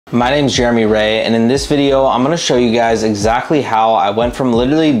My name's Jeremy Ray, and in this video, I'm gonna show you guys exactly how I went from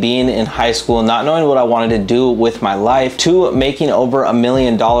literally being in high school, not knowing what I wanted to do with my life, to making over $1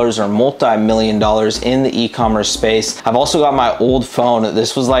 million or multi-million dollars in the e-commerce space. I've also got my old phone.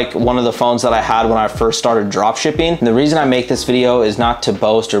 This was like one of the phones that I had when I first started drop shipping. And the reason I make this video is not to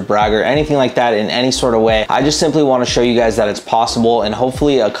boast or brag or anything like that in any sort of way. I just simply wanna show you guys that it's possible, and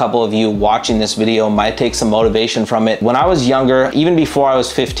hopefully a couple of you watching this video might take some motivation from it. When I was younger, even before I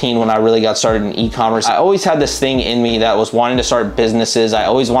was 15, when I really got started in e-commerce, I always had this thing in me that was wanting to start businesses. I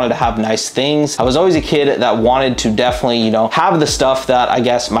always wanted to have nice things. I was always a kid that wanted to definitely, have the stuff that I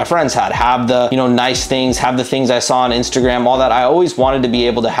guess my friends had, have the, nice things, have the things I saw on Instagram, all that. I always wanted to be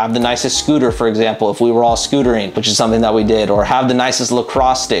able to have the nicest scooter, for example, if we were all scootering, which is something that we did, or have the nicest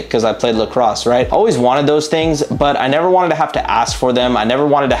lacrosse stick because I played lacrosse, right? I always wanted those things, but I never wanted to have to ask for them. I never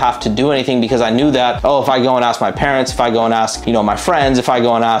wanted to have to do anything because I knew that, oh, if I go and ask my parents, if I go and ask, my friends, if I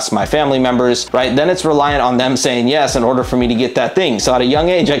go and ask my family members, right, then it's reliant on them saying yes in order for me to get that thing. So at a young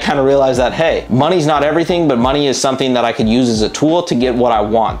age, I kind of realized that, hey, money's not everything, but money is something that I could use as a tool to get what I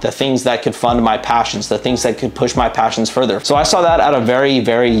want, the things that could fund my passions, the things that could push my passions further. So I saw that at a very,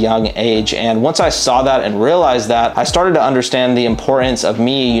 very young age. And once I saw that and realized that, I started to understand the importance of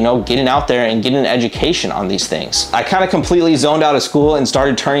me, getting out there and getting an education on these things. I kind of completely zoned out of school and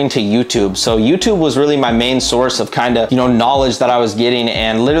started turning to YouTube. So YouTube was really my main source of kind of, knowledge that I was getting,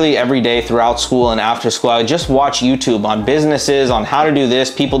 and literally every day throughout school and after school, I would just watch YouTube on businesses, on how to do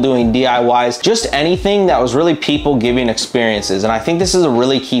this, people doing DIYs, just anything that was really people giving experiences. And I think this is a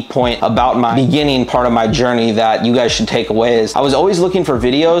really key point about my beginning part of my journey that you guys should take away is I was always looking for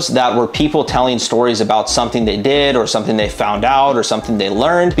videos that were people telling stories about something they did or something they found out or something they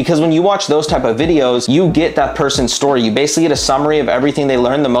learned, because when you watch those type of videos, you get that person's story. You basically get a summary of everything they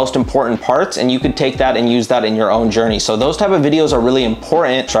learned, the most important parts, and you could take that and use that in your own journey. So those type of videos are really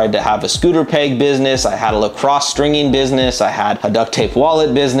important. Tried to have a scooter peg business. I had a lacrosse stringing business. I had a duct tape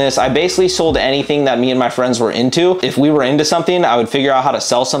wallet business. I basically sold anything that me and my friends were into. If we were into something, I would figure out how to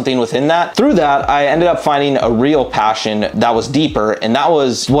sell something within that. Through that, I ended up finding a real passion that was deeper, and that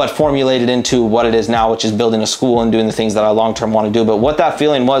was what formulated into what it is now, which is building a school and doing the things that I long-term want to do. But what that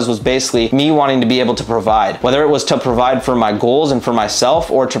feeling was basically me wanting to be able to provide, whether it was to provide for my goals and for myself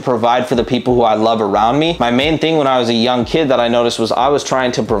or to provide for the people who I love around me. My main thing when I was a young kid that I noticed was I was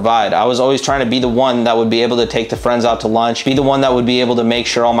trying to provide. I was always trying to be the one that would be able to take the friends out to lunch, be the one that would be able to make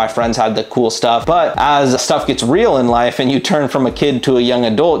sure all my friends had the cool stuff. But as stuff gets real in life and you turn from a kid to a young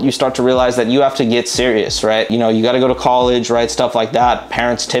adult, you start to realize that you have to get serious, right? You got to go to college, right? Stuff like that.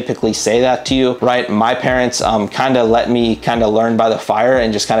 Parents typically say that to you, right? My parents kind of let me kind of learn by the fire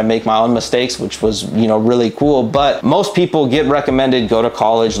and just kind of make my own mistakes, which was, really cool. But most people get recommended, go to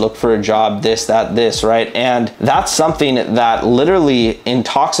college, look for a job, this, that, this, right? And that's something that literally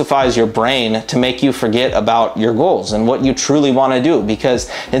intoxifies your brain to make you forget about your goals and what you truly want to do, because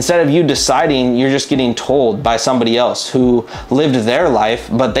instead of you deciding, you're just getting told by somebody else who lived their life,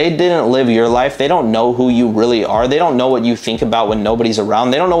 but they didn't live your life. They don't know who you really are. They don't know what you think about when nobody's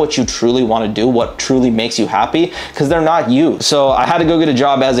around. They don't know what you truly want to do, what truly makes you happy, because they're not you. So I had to go get a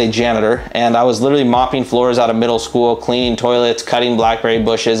job as a janitor, and I was literally mopping floors out of middle school, cleaning toilets, cutting blackberry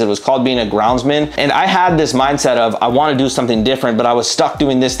bushes. It was called being a groundsman. And I had this mindset of I want to do something different, but I was stuck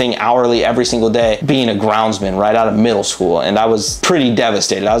doing this thing hourly every single day, being a groundsman right out of middle school. And I was pretty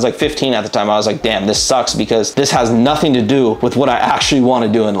devastated. I was like 15 at the time. I was like, damn, this sucks because this has nothing to do with what I actually want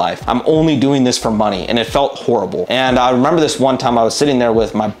to do in life. I'm only doing this for money. And it felt horrible. And I remember this one time I was sitting there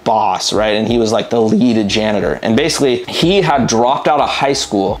with my boss, right? And he was like the lead janitor. And basically he had dropped out of high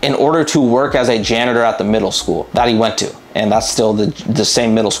school in order to work as a janitor at the middle school that he went to. And that's still the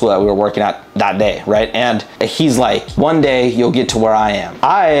same middle school that we were working at that day, right? And he's like, one day you'll get to where I am.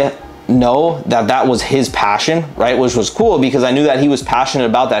 I know that was his passion, right? Which was cool because I knew that he was passionate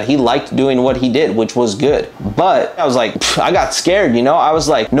about that. He liked doing what he did, which was good. But I was like, I got scared, I was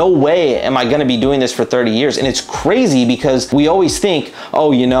like, no way am I gonna be doing this for 30 years. And it's crazy because we always think,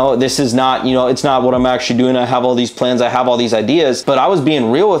 oh, this is not, it's not what I'm actually doing. I have all these plans, I have all these ideas. But I was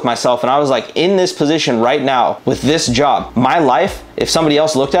being real with myself, and I was like, in this position right now with this job, my life, if somebody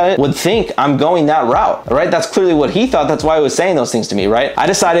else looked at it, would think I'm going that route, right? That's clearly what he thought. That's why he was saying those things to me, right? I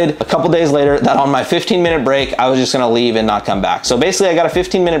decided a couple days later that on my 15-minute break, I was just gonna leave and not come back. So basically I got a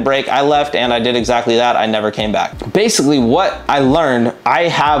 15-minute break, I left, and I did exactly that. I never came back. Basically what I learned, I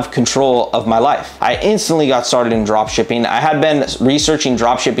have control of my life. I instantly got started in drop shipping. I had been researching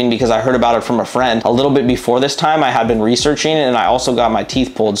drop shipping because I heard about it from a friend. A little bit before this time, I had been researching it, and I also got my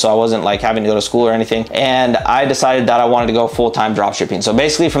teeth pulled, so I wasn't like having to go to school or anything. And I decided that I wanted to go full-time drop drop shipping. So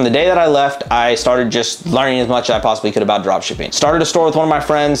basically from the day that I left, I started just learning as much as I possibly could about drop shipping. Started a store with one of my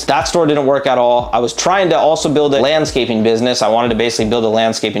friends. That store didn't work at all. I was trying to also build a landscaping business. I wanted to basically build a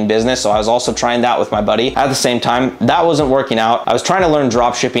landscaping business. So I was also trying that with my buddy at the same time. That wasn't working out. I was trying to learn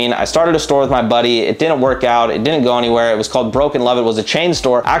drop shipping. I started a store with my buddy. It didn't work out. It didn't go anywhere. It was called Broken Love. It was a chain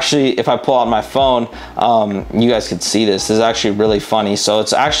store. Actually, if I pull out my phone, you guys could see this. This is actually really funny. So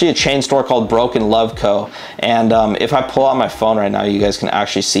it's actually a chain store called Broken Love Co. And if I pull out my phone right now, you guys can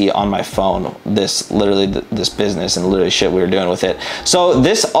actually see on my phone this business and literally shit we were doing with it. So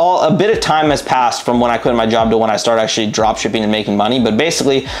a bit of time has passed from when I quit my job to when I started actually drop shipping and making money. But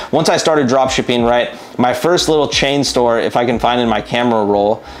basically, once I started drop shipping, right, my first little chain store, if I can find in my camera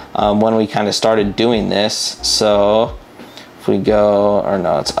roll, when we kind of started doing this. So if we go, or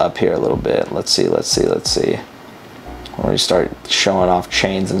no, it's up here a little bit. Let's see. When we start showing off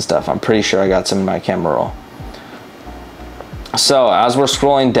chains and stuff, I'm pretty sure I got some in my camera roll. So as we're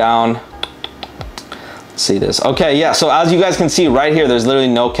scrolling down, see this. Okay, yeah, so as you guys can see right here, there's literally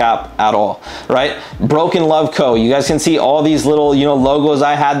no cap at all, right? Broken Love Co. You guys can see all these little, you know, logos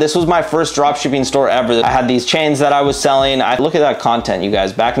I had. This was my first drop shipping store ever. I had these chains that I was selling. Look at that content, you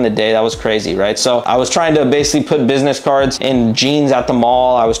guys. Back in the day, that was crazy, right? So I was trying to basically put business cards in jeans at the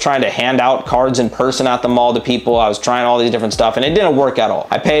mall. I was trying to hand out cards in person at the mall to people. I was trying all these different stuff, and it didn't work at all.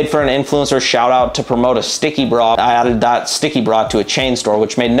 I paid for an influencer shout out to promote a sticky bra. I added that sticky bra to a chain store,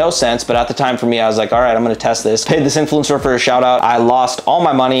 which made no sense, but at the time for me, I was like, all right, I'm gonna test this. Paid this influencer for a shout out. I lost all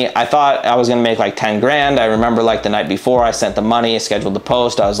my money. I thought I was gonna make like 10 grand. I remember like the night before I sent the money, scheduled the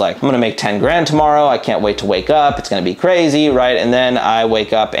post. I was like, I'm gonna make 10 grand tomorrow. I can't wait to wake up. It's gonna be crazy, right? And then I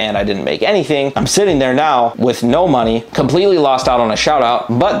wake up and I didn't make anything. I'm sitting there now with no money, completely lost out on a shout out.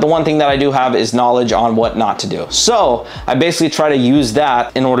 But the one thing that I do have is knowledge on what not to do. So I basically try to use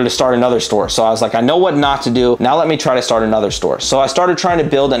that in order to start another store. So I was like, I know what not to do. Now let me try to start another store. So I started trying to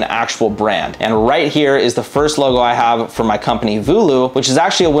build an actual brand. And right here is the first logo I have for my company Vulu, which is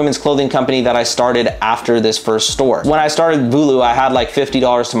actually a women's clothing company that I started after this first store. When I started Vulu, I had like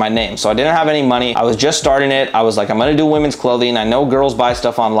 $50 to my name. So I didn't have any money. I was just starting it. I was like, I'm gonna do women's clothing. I know girls buy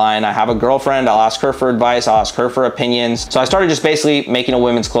stuff online. I have a girlfriend. I'll ask her for advice. I'll ask her for opinions. So I started just basically making a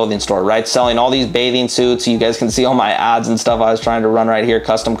women's clothing store, right? Selling all these bathing suits. You guys can see all my ads and stuff I was trying to run right here.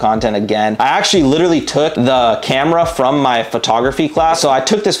 Custom content again. I actually literally took the camera from my photography class. So I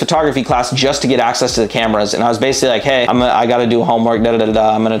took this photography class just to get access to the cameras, and I was basically like, hey, I gotta do homework,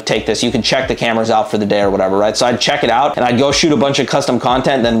 I'm gonna take this. You can check the cameras out for the day or whatever, right? So I'd check it out and I'd go shoot a bunch of custom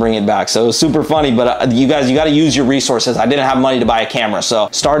content, then bring it back. So it was super funny, but you guys, you gotta use your resources. I didn't have money to buy a camera, so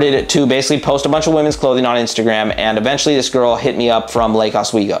started to basically post a bunch of women's clothing on Instagram, and eventually this girl hit me up from Lake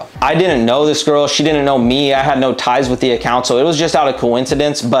Oswego. I didn't know this girl, she didn't know me, I had no ties with the account, so it was just out of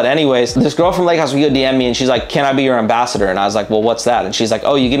coincidence. But anyways, this girl from Lake Oswego DM'd me and she's like, can I be your ambassador? And I was like, well, what's that? And she's like,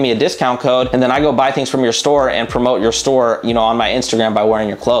 oh, you give me a discount code and then I go buy things from your store and promote your store, you know, on my Instagram by wearing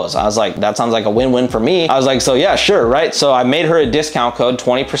your clothes. I was like, that sounds like a win-win for me. I was like, so yeah, sure, right? So I made her a discount code,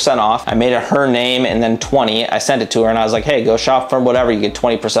 20% off. I made it her name and then 20. I sent it to her and I was like, hey, go shop for whatever, you get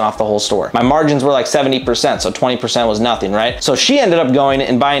 20% off the whole store. My margins were like 70%, so 20% was nothing, right? So she ended up going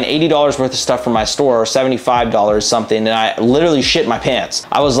and buying $80 worth of stuff from my store, or $75 something, and I literally shit my pants.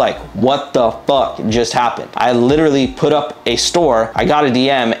 I was like, what the fuck just happened? I literally put up a store, I got a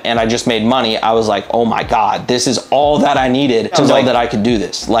DM, and I just made money. I was like, oh my God, this is all that I needed to know that I could do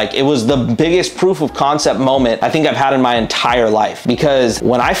this. Like, it was the biggest proof of concept moment I think I've had in my entire life, because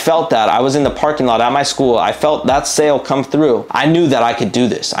when I felt that, I was in the parking lot at my school, I felt that sale come through. I knew that I could do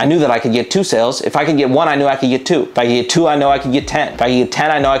this. I knew that I could get 2 sales. If I could get 1, I knew I could get 2. If I could get 2, I know I could get 10. If I could get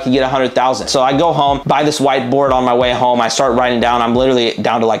 10, I know I could get 100,000. So I go home, buy this whiteboard on my way home. I start writing down, I'm literally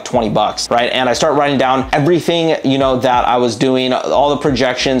down to like 20 bucks, right? And I start writing down everything, you know, that I was doing, all the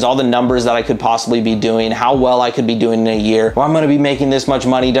projections, all the numbers that I could possibly be doing, how well I could be doing in a year, or I'm gonna be making this much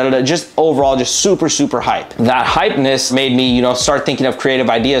money, just overall, just super, super hype. That hypeness made me, you know, start thinking of creative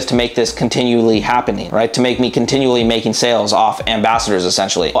ideas to make this continually happening, right? To make me continually making sales off ambassadors,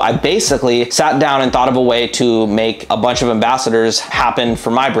 essentially. I basically sat down and thought of a way to make a bunch of ambassadors happen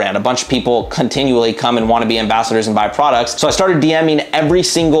for my brand. A bunch of people continually come and want to be ambassadors and buy products. So I started DMing every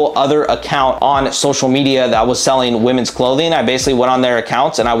single other account on social media that was selling women's clothing. I basically went on their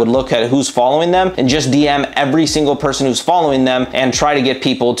accounts and I would look at who's following them them and just DM every single person who's following them and try to get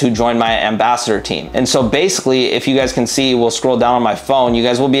people to join my ambassador team. And so basically, if you guys can see, we'll scroll down on my phone, you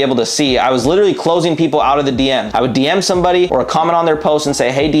guys will be able to see I was literally closing people out of the DM. I would DM somebody or comment on their post and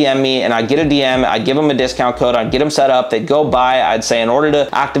say, hey, DM me, and I'd get a DM, I'd give them a discount code, I'd get them set up, they'd go buy, I'd say, in order to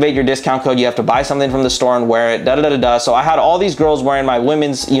activate your discount code, you have to buy something from the store and wear it, da-da-da-da-da. So I had all these girls wearing my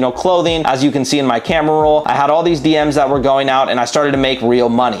women's, clothing, as you can see in my camera roll. I had all these DMs that were going out, and I started to make real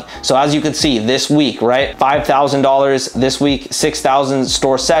money. So as you can see, this week, right, $5,000, this week, 6,000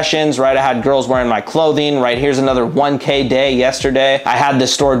 store sessions, right? I had girls wearing my clothing, right? Here's another 1K day yesterday. I had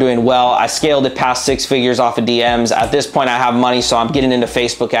this store doing well. I scaled it past 6 figures off of DMs. At this point, I have money, so I'm getting into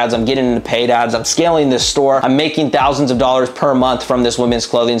Facebook ads, I'm getting into paid ads, I'm scaling this store. I'm making thousands of dollars per month from this women's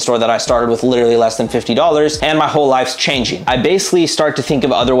clothing store that I started with literally less than $50, and my whole life's changing. I basically start to think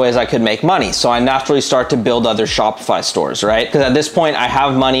of other ways I could make money. So I naturally start to build other Shopify stores, right? Because at this point I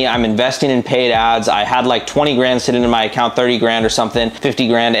have money, I'm investing in paid ads. I had like 20 grand sitting in my account, 30 grand or something, 50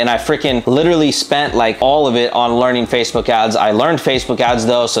 grand. And I freaking literally spent like all of it on learning Facebook ads. I learned Facebook ads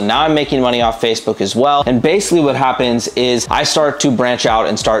though. So now I'm making money off Facebook as well. And basically what happens is I start to branch out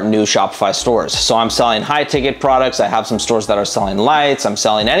and start new Shopify stores. So I'm selling high ticket products. I have some stores that are selling lights. I'm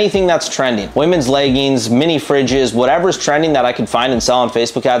selling anything that's trending. Women's leggings, mini fridges, whatever's trending that I can find and sell on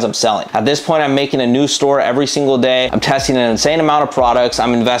Facebook ads, I'm selling. At this point, I'm making a new store every single day. I'm testing an insane amount of products.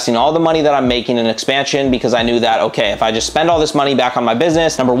 I'm investing all the money that I'm making in expansion because I knew that, okay, if I just spend all this money back on my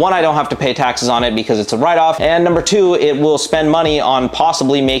business, number one, I don't have to pay taxes on it because it's a write-off. And number two, it will spend money on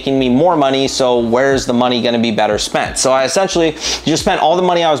possibly making me more money. So where's the money going to be better spent? So I essentially just spent all the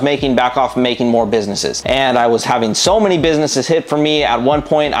money I was making back off making more businesses. And I was having so many businesses hit for me. At one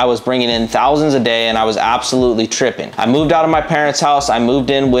point, I was bringing in thousands a day and I was absolutely tripping. I moved out of my parents' house. I moved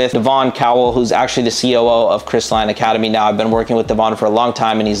in with Devon Cowell, who's actually the COO of Crystalline Academy now. I've been working with Devon for a long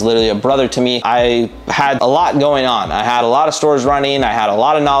time and he's literally a brother to me. I had a lot going on. I had a lot of stores running. I had a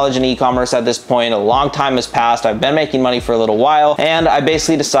lot of knowledge in e-commerce at this point. A long time has passed. I've been making money for a little while and I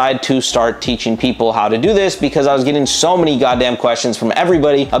basically decided to start teaching people how to do this because I was getting so many goddamn questions from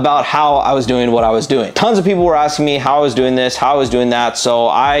everybody about how I was doing what I was doing. Tons of people were asking me how I was doing this, how I was doing that. So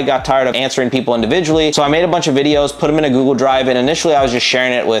I got tired of answering people individually. So I made a bunch of videos, put them in a Google Drive, and initially I was just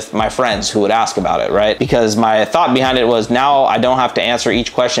sharing it with my friends who would ask about it, right? Because my thought behind it was now I don't have to answer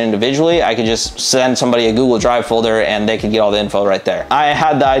each question individually. I could just send somebody a Google Drive folder and they could get all the info right there. I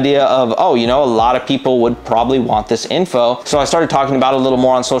had the idea of, oh, a lot of people would probably want this info. So I started talking about it a little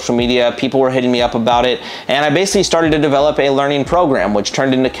more on social media. People were hitting me up about it. And I basically started to develop a learning program, which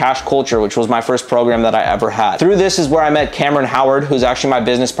turned into Cash Culture, which was my first program that I ever had. Through this is where I met Cameron Howard, who's actually my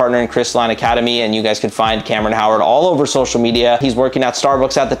business partner in Crystalline Academy. And you guys could find Cameron Howard all over social media. He's working at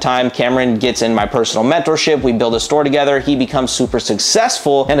Starbucks at the time. Cameron gets in my personal mentorship. We build a store together. He becomes super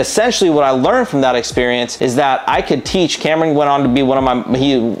successful. And essentially what I learned from that experience is that I could teach. Cameron went on to be one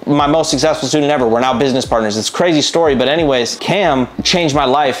of my most successful student ever. We're now business partners. It's a crazy story, but anyways, Cam changed my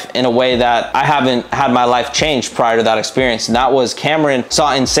life in a way that I haven't had my life changed prior to that experience. And that was Cameron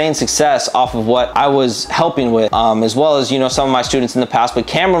saw insane success off of what I was helping with, as well as, some of my students in the past, but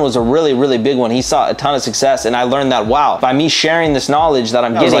Cameron was a really, really big one. He saw a ton of success and I learned that, wow, by me sharing this knowledge that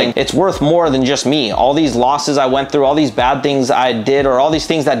I'm getting, it's worth more than just me. All these losses I went through, all these bad things I did, or all these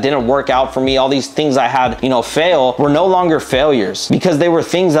things that didn't work out for me, all these things I had, fail, were no longer failures because they were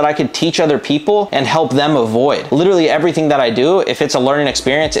things that I could teach other people and help them avoid. Literally everything that I do, if it's a learning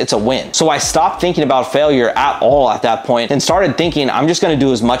experience, it's a win. So I stopped thinking about failure at all at that point and started thinking, I'm just gonna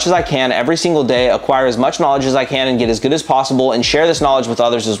do as much as I can every single day, acquire as much knowledge as I can and get as good as possible and share this knowledge with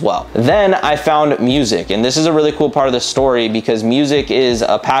others as well. Then I found music, and this is a really cool part of the story because music is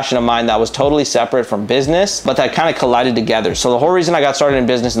a passion of mine that was totally separate from business, but that kind of collided together. So the whole reason I got started in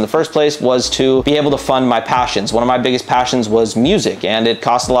business in the first place was to be able to fund my passions. One of my biggest passions was music, and it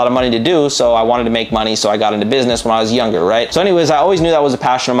cost a lot of money to do, so I wanted to make money, so I got into business when I was younger, right? So anyways, I always knew that was a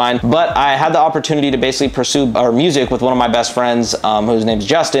passion of mine, but I had the opportunity to basically pursue our music with one of my best friends, whose name is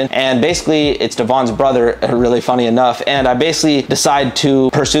Justin, and basically it's Devon's brother, really funny enough, and I basically decided to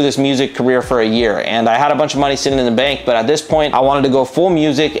pursue this music career for a year, and I had a bunch of money sitting in the bank, but at this point I wanted to go full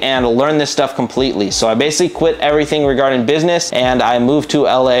music and learn this stuff completely. So I basically quit everything regarding business and I moved to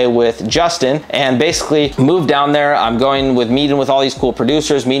LA with Justin and basically moved down there. I'm going with meeting with all these cool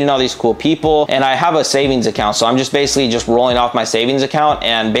producers, meeting all these cool people, and I have a savings account. So I'm just basically just rolling off my savings account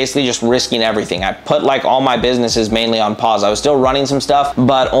and basically just risking everything. I put like all my businesses mainly on pause. I was still running some stuff,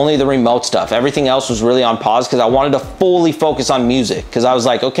 but only the remote stuff. Everything else was really on pause because I wanted to fully focus on music because I was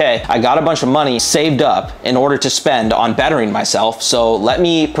like, okay, I got a bunch of money saved up in order to spend on bettering myself. So let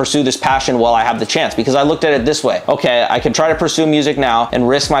me pursue this passion while I have the chance, because I looked at it this way. Okay, I could try to pursue music now and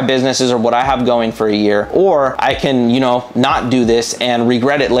risk my businesses or what I have going for a year, or I can, you know, not do this and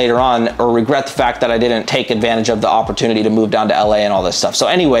regret it later on, or regret the fact that I didn't take advantage of the opportunity to move down to LA and all this stuff. So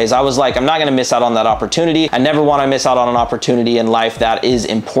anyways, I was like, I'm not gonna miss out on that opportunity. I never wanna miss out on an opportunity in life that is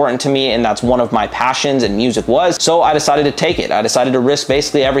important to me, and that's one of my passions, and music was. So I decided to take it. I decided to risk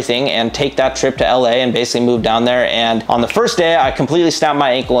basically everything and take that trip to LA and basically move down there. And on the first day, I completely snapped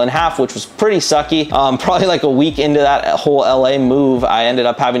my ankle in half, which was pretty sucky. Probably like a week into that whole LA move, I ended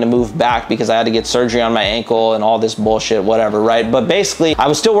up having to move back because I had to get surgery on my ankle and all this bullshit, whatever, right? But basically, I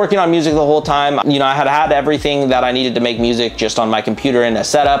was still working on music the whole time. You know, I had everything that I needed to make music just on my computer in a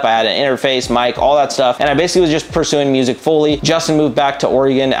setup. I had an interface, mic, all that stuff. And I basically was just pursuing music fully. Justin moved back to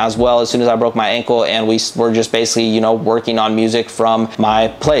Oregon as well as soon as I broke my ankle, and we were just basically, you know, working on music from my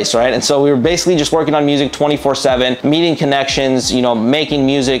place, right? And so we were basically just working on music 24/7, meeting connections, you know, making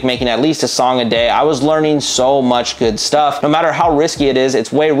music, making at least a song a day. I was learning so much good stuff. No matter how risky it is,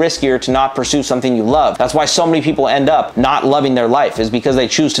 it's way riskier to not pursue something you love. That's why so many people end up not loving their life, is because they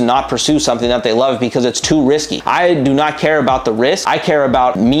choose to not pursue something that they love because it's too risky. I do not care about the risk. I care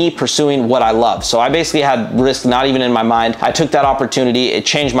about me pursuing what I love. So I basically had risk not even in my mind. I took that opportunity. It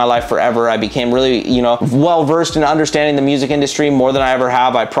changed my life forever. I became really, you know, well-versed in understanding the music industry more than I ever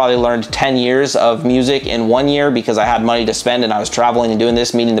have. I probably learned 10 years of music in 1 year because I had money to spend and I was traveling and doing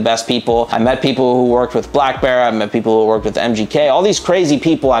this, meeting the best people. I met people who worked with Black Bear. I met people who worked with MGK. All these crazy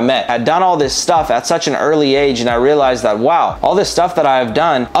people I met. I'd done all this stuff at such an early age, and I realized that, wow, all this stuff that I've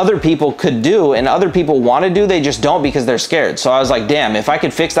done, other people could do, and other people want to do, they just don't because they're scared. So I was like, damn, if I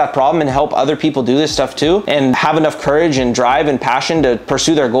could fix that problem and help other people do this stuff too, and have enough courage and drive and passion to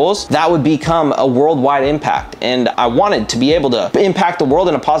pursue their goals, that would become a worldwide impact. And I wanted to be able to impact the world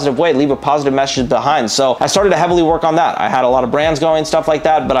in a positive way, leave a positive message behind. So I started to heavily work on that. I had a lot of brands going, stuff like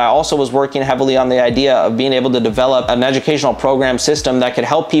that, but I also was working heavily on the idea of being able to develop an educational program system that could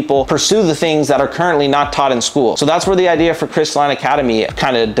help people pursue the things that are currently not taught in school. So that's where the idea for Crystalline Academy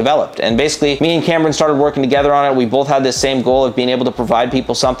kind of developed. And basically, me and Cameron started working together on it. We both had this same goal of being able to provide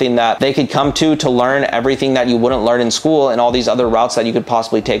people something that they could come to learn everything that you wouldn't learn in school, and all these other routes that you could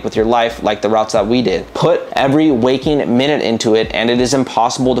possibly take with your life, like the routes that we did. Put every waking minute into it, and it is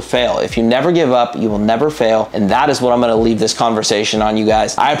impossible to fail. If you never give up, you will never fail. And that is what I'm going to leave this conversation on, you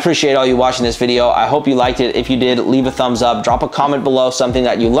guys. I appreciate all you watching this video. I hope you liked it. If you did, leave a thumbs up, drop a comment below, something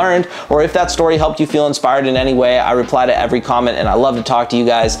that you learned, or if that story helped you feel inspired in any way. I reply to every comment, and I love to talk to you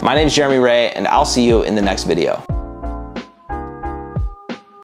guys. My name is Jeremy Ray, and I'll see you in the next video.